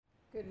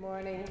Good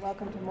morning.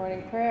 Welcome to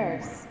morning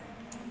prayers.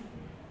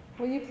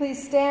 Will you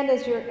please stand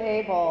as you're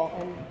able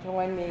and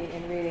join me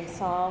in reading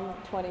Psalm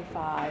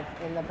 25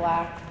 in the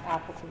Black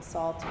Appleton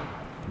Psalter,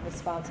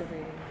 responsive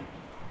reading.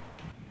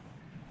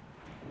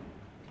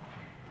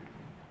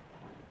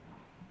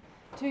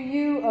 To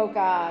you, O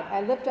God,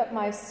 I lift up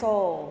my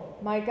soul.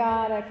 My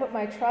God, I put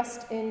my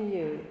trust in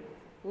you.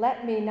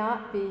 Let me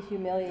not be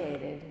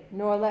humiliated,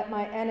 nor let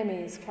my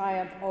enemies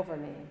triumph over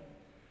me.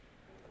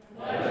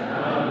 Let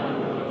none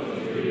who look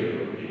to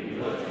you be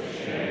put to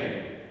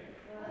shame.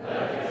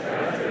 Let the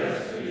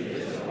treacherous be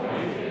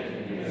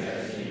disappointed in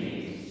their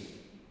schemes.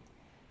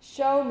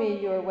 Show me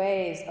your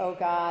ways, O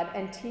God,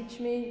 and teach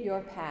me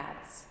your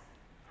paths.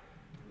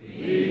 Lead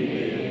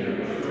me in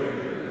your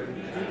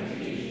truth and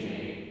teach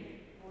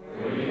me,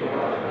 for you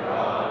are the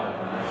God of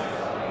my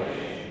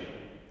salvation.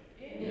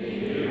 In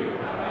you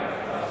have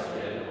I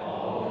trusted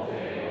all the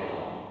day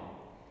long.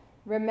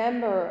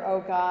 Remember,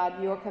 O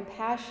God, your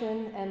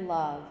compassion and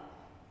love,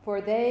 for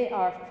they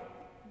are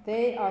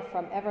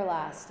from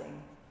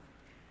everlasting.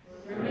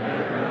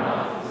 Remember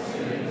not the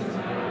sins of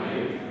my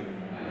youth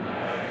and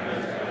my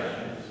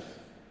transgressions.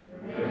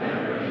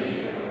 Remember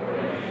me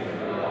according to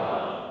your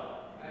love,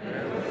 and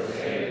for the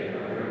sake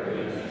of your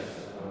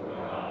goodness, O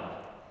God.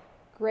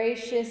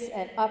 Gracious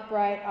and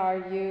upright are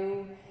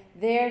you,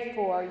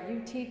 therefore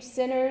you teach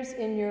sinners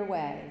in your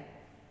way.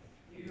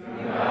 You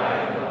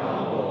guide the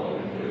humble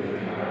in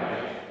doing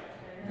right,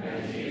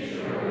 and teach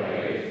your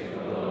way to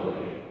the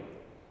lowly.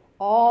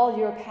 All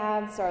your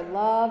paths are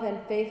love and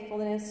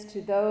faithfulness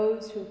to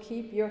those who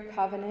keep your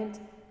covenant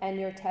and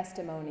your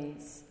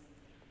testimonies.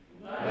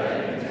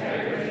 Let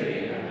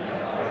integrity and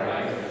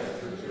uprightness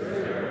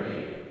preserve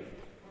me,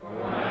 for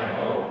my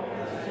hope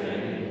has been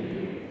in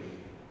you.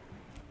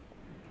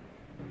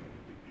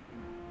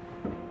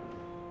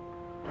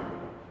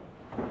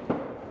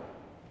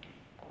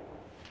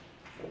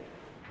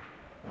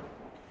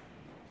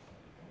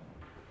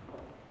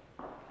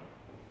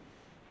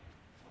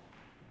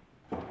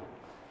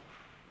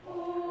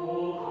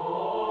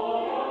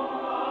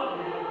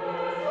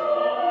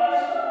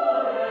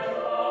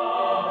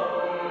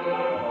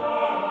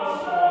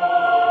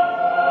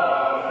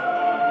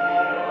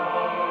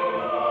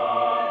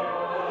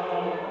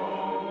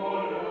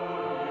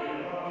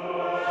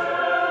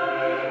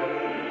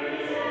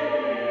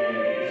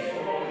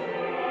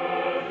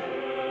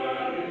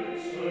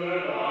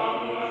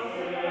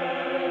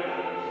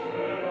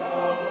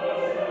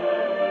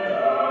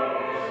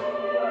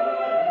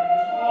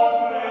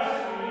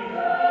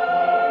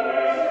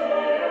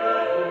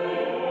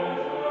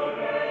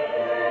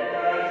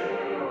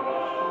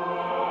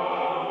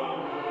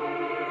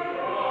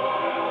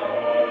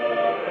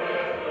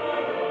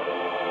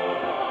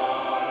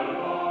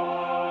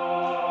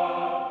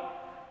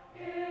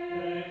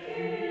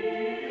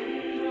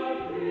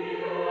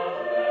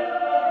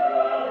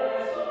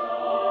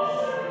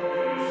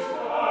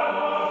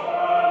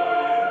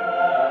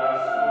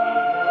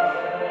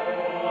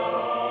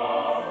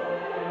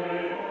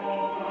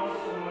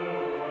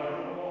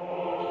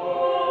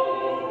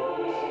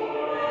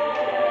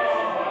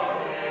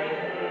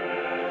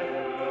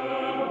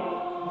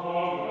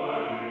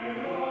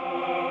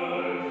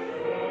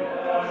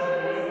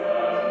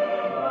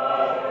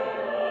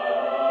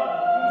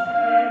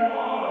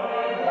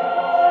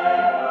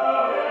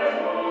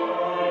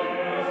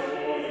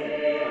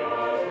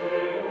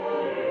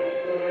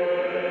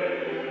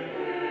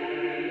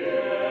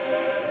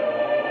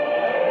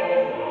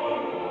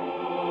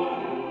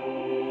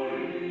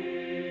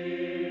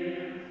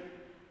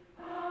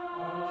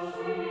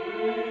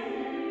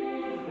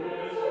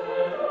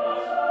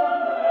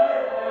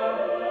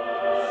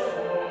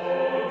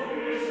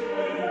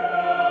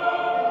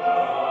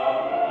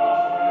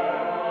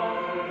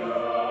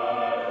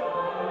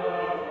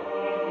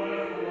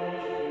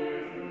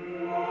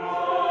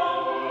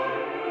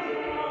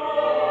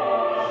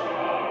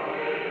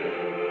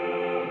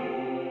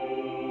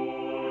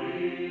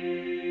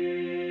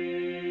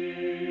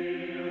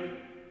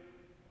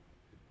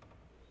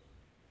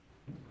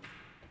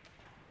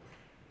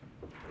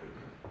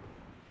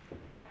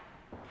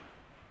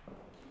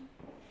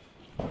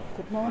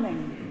 Good morning.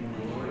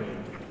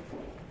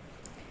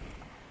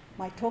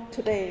 My talk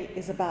today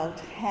is about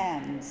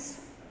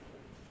hands.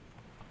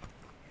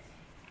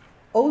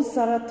 O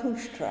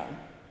Zarathustra,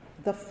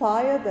 the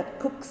fire that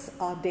cooks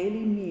our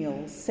daily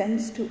meal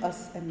sends to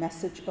us a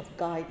message of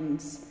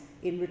guidance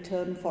in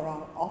return for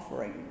our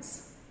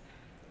offerings.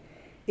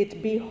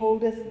 It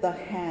beholdeth the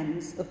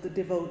hands of the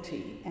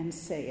devotee and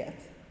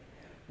saith,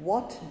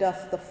 What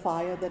doth the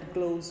fire that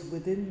glows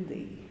within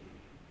thee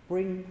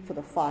bring for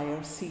the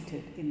fire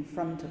seated in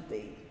front of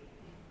thee?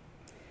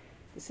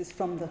 This is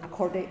from the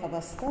Corde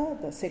Avesta,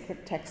 the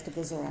sacred text of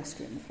the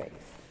Zoroastrian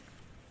faith.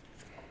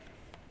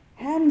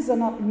 Hands are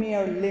not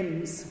mere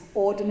limbs,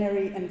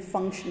 ordinary and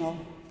functional,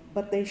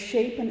 but they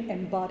shape and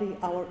embody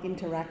our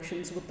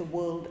interactions with the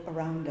world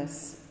around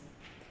us.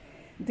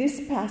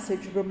 This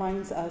passage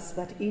reminds us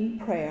that in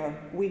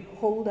prayer we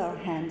hold our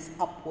hands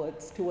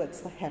upwards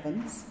towards the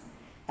heavens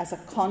as a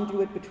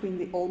conduit between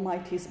the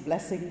Almighty's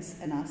blessings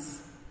and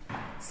us.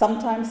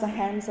 Sometimes the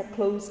hands are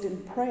closed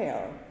in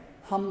prayer,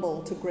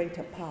 humble to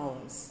greater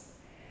powers.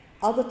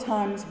 Other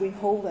times we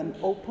hold them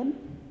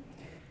open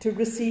to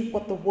receive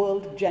what the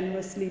world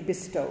generously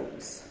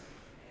bestows.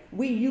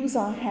 We use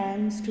our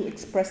hands to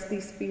express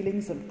these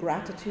feelings of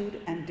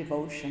gratitude and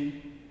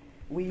devotion.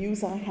 We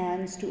use our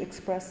hands to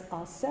express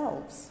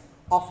ourselves,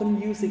 often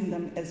using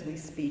them as we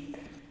speak.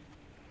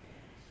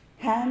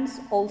 Hands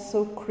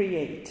also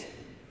create.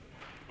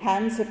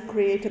 Hands have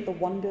created the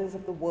wonders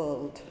of the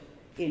world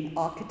in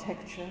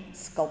architecture,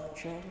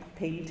 sculpture,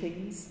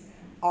 paintings,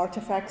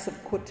 artifacts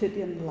of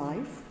quotidian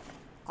life,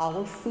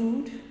 our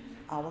food,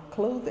 our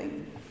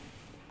clothing.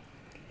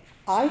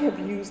 I have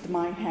used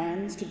my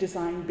hands to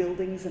design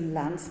buildings and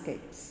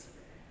landscapes,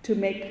 to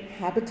make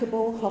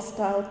habitable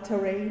hostile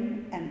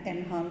terrain and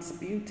enhance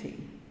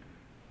beauty.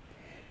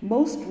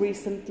 Most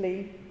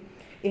recently,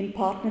 in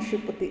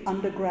partnership with the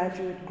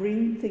undergraduate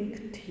Green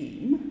Think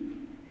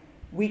team,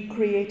 we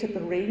created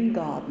the rain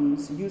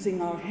gardens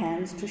using our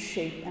hands to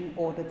shape and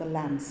order the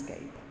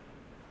landscape.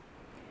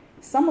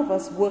 Some of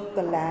us work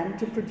the land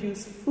to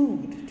produce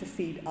food to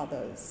feed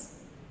others.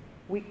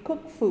 We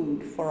cook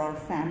food for our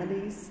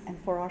families and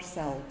for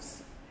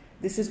ourselves.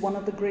 This is one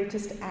of the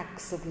greatest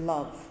acts of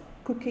love,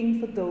 cooking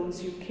for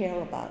those you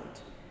care about,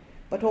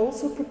 but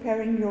also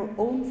preparing your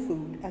own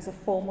food as a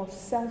form of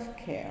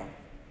self-care.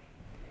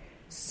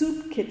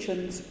 Soup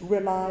kitchens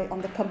rely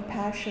on the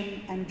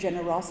compassion and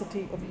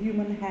generosity of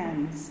human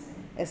hands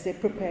as they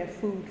prepare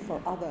food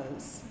for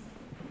others.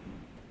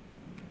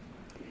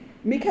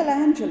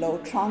 Michelangelo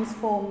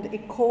transformed a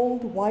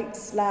cold white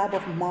slab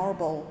of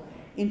marble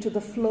into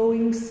the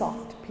flowing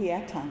soft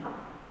Pieta.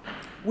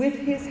 With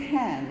his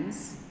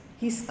hands,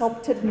 he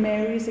sculpted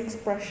Mary's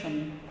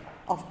expression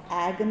of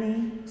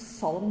agony,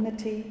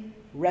 solemnity,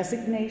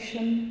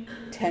 resignation,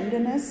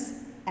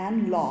 tenderness,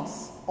 and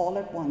loss all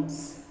at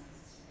once.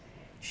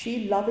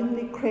 She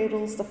lovingly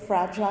cradles the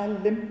fragile,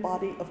 limp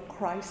body of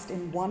Christ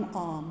in one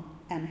arm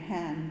and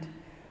hand,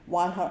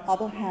 while her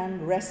other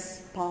hand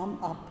rests palm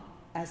up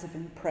as if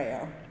in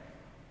prayer.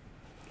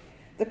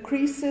 The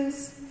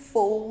creases,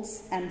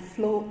 folds, and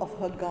flow of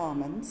her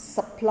garments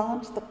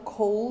supplant the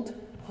cold,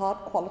 hard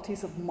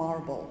qualities of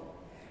marble,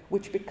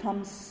 which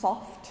becomes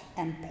soft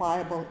and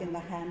pliable in the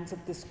hands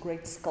of this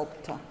great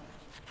sculptor.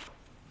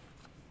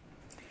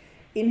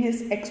 In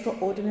his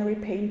extraordinary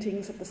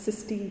paintings of the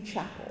Sistine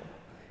Chapel,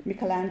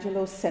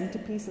 Michelangelo's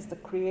centerpiece is the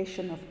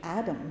creation of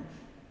Adam.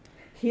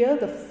 Here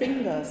the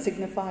finger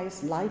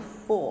signifies life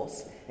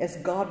force as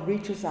God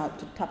reaches out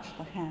to touch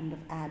the hand of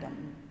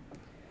Adam,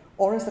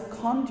 or as a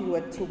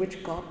conduit through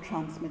which God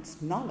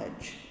transmits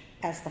knowledge,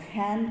 as the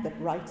hand that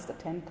writes the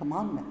 10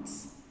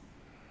 Commandments.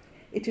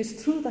 It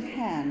is through the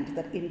hand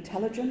that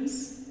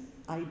intelligence,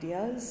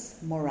 ideas,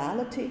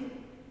 morality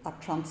are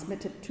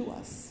transmitted to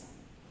us.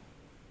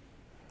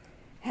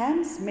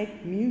 Hands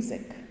make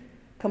music,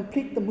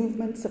 complete the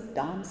movements of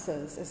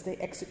dancers as they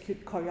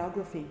execute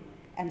choreography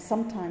and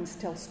sometimes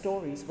tell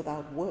stories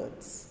without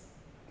words.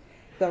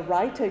 The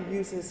writer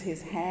uses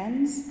his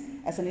hands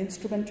as an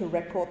instrument to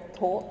record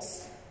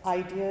thoughts,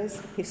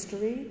 ideas,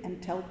 history,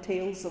 and tell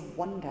tales of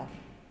wonder.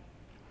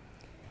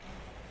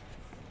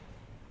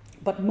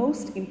 But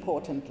most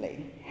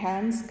importantly,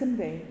 hands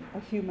convey a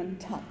human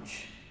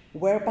touch,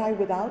 whereby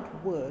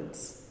without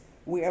words,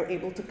 we are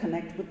able to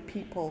connect with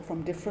people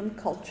from different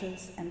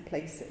cultures and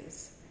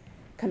places,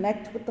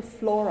 connect with the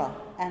flora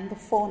and the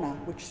fauna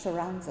which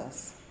surrounds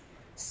us,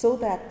 so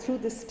that through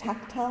this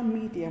tactile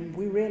medium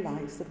we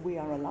realize that we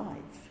are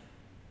alive.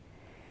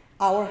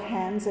 Our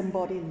hands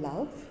embody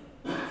love,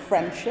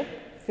 friendship,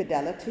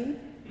 fidelity,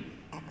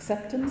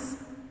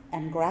 acceptance,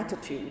 and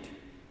gratitude.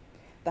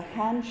 The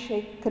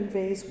handshake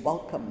conveys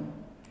welcome,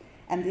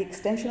 and the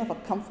extension of a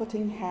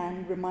comforting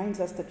hand reminds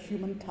us that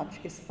human touch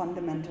is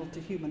fundamental to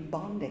human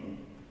bonding.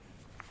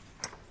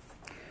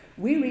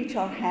 We reach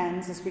our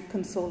hands as we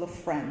console a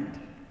friend,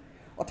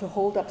 or to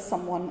hold up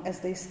someone as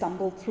they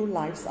stumble through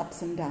life's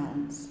ups and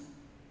downs.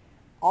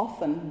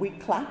 Often we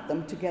clap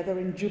them together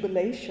in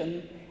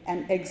jubilation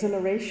and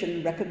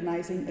exhilaration,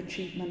 recognizing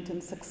achievement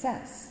and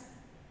success.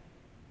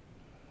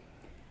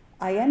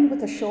 I end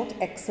with a short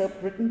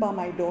excerpt written by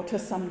my daughter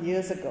some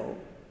years ago,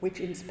 which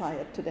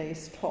inspired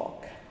today's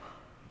talk.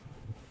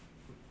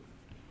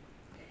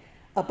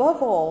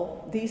 Above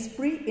all, these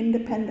free,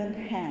 independent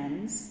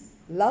hands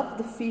love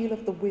the feel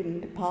of the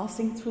wind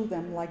passing through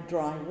them like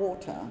dry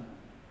water.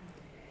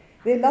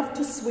 They love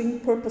to swing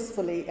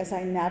purposefully as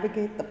I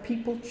navigate the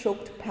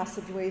people-choked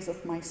passageways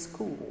of my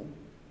school.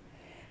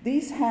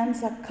 These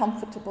hands are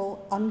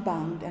comfortable,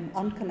 unbound, and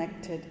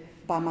unconnected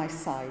by my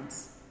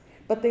sides,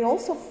 but they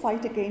also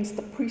fight against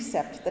the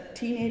precept that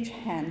teenage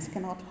hands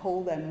cannot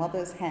hold their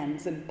mother's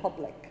hands in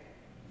public.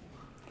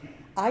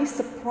 I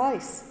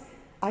suppress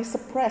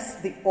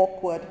the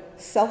awkward,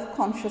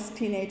 self-conscious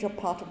teenager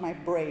part of my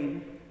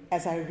brain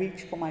as I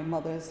reach for my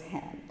mother's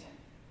hand.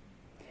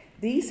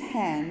 These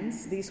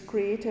hands, these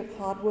creative,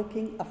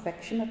 hardworking,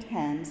 affectionate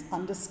hands,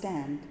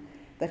 understand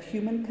that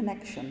human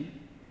connection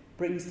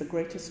brings the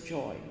greatest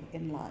joy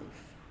in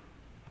life.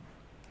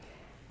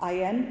 I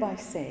end by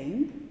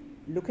saying,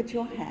 look at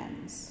your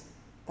hands,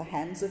 the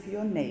hands of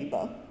your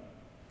neighbor,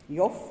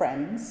 your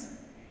friends,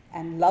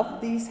 and love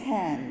these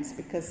hands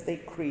because they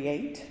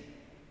create,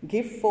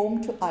 give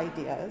form to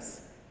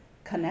ideas,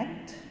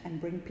 connect, and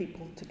bring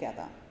people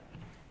together.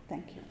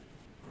 Thank you.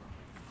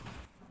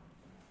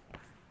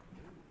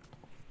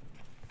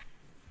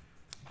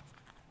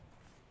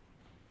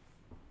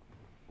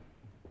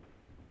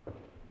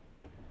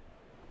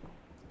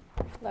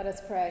 Let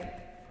us pray.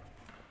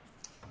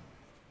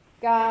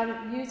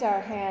 God, use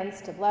our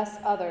hands to bless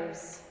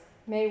others.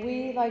 May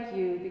we, like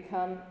you,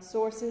 become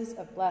sources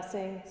of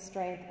blessing,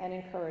 strength, and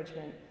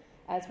encouragement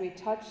as we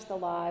touch the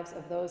lives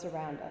of those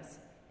around us.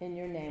 In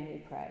your name we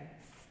pray.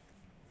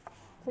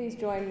 Please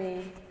join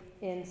me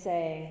in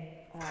saying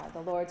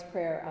the Lord's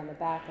Prayer on the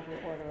back of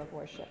your order of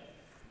worship.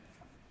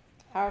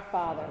 Our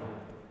Father,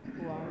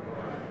 who art in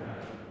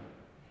heaven,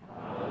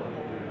 hallowed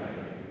be thy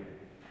name.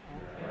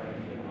 Thy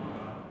kingdom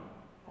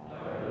come,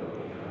 thy will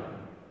be done,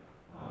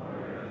 on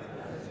earth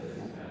as it is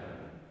in heaven.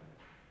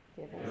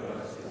 Give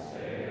us this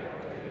day our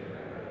daily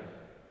bread,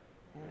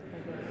 and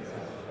forgive us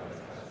our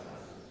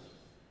trespasses,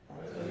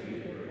 as we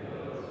forgive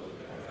those who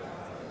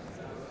trespass against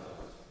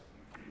us.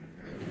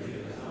 And lead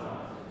us not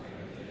into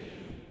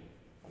temptation,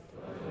 but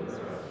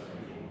deliver us from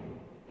evil.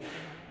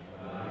 For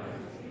thine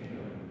is the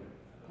kingdom,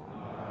 the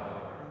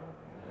power,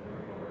 and the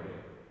glory,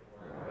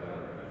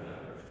 forever and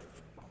ever.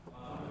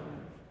 Amen.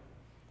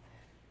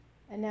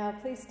 And now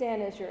please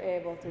stand as you're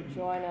able to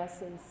join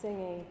us in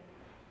singing,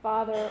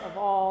 Father of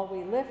all,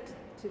 we lift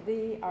to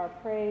thee our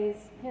praise,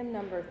 hymn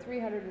number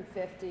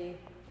 350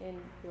 in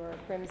your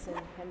crimson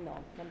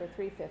hymnal, number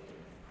 350.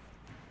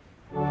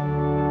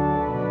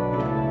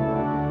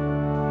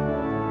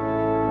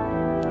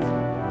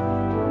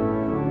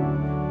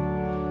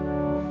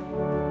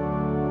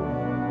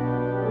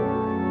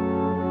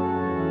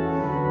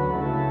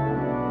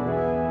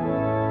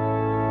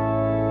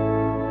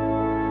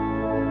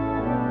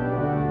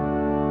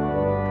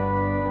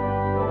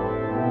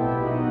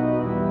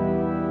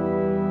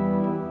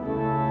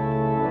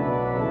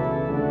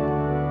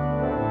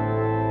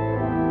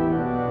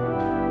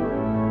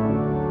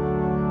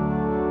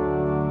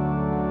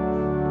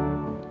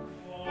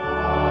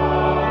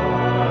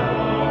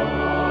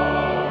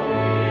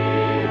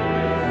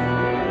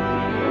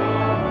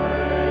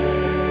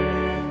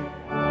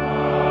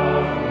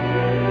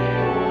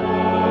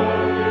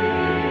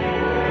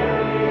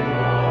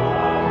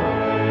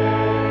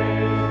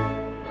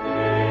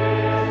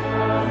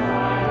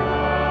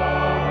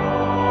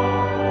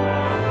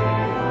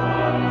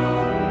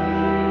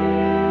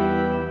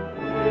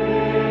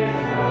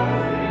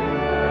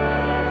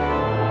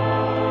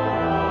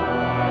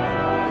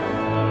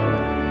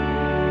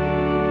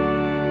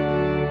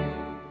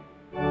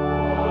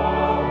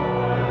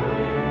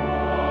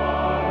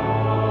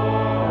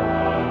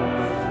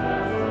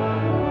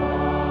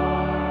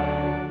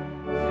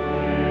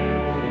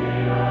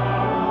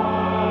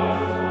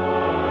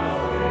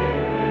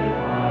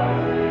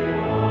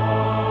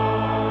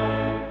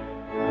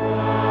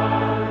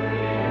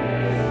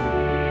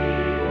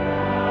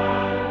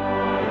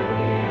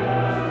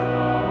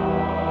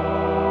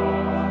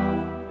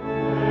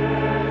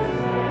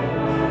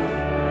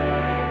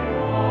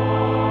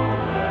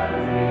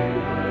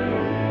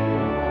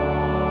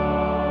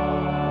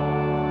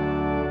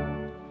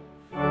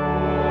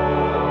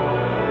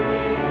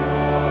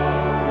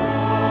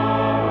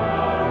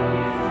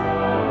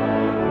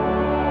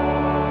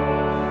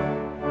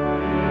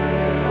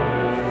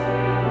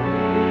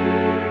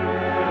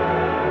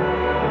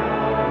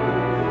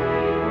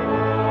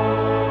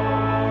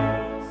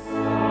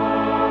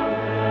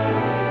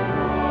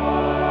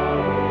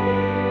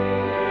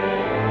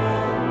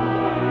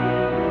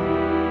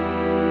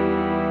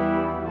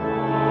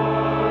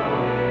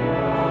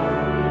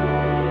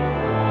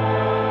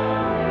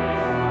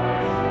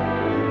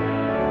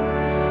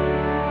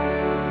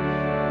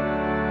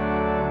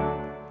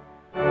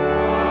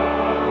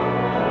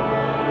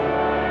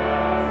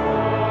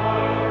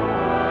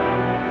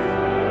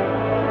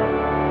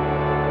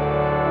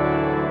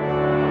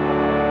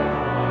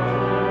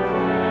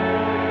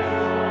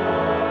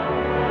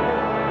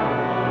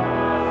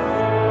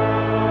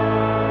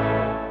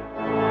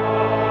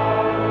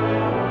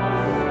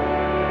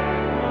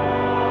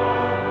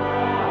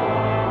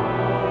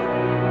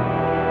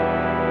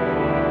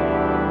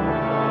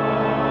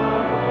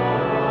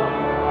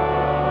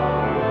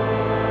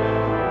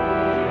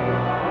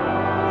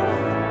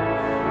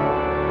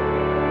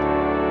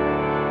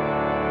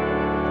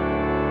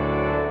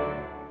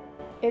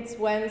 It's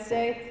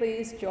Wednesday.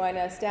 Please join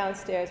us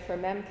downstairs for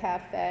Mem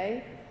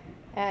Cafe.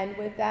 And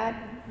with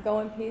that, go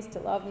in peace to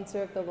love and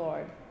serve the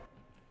Lord.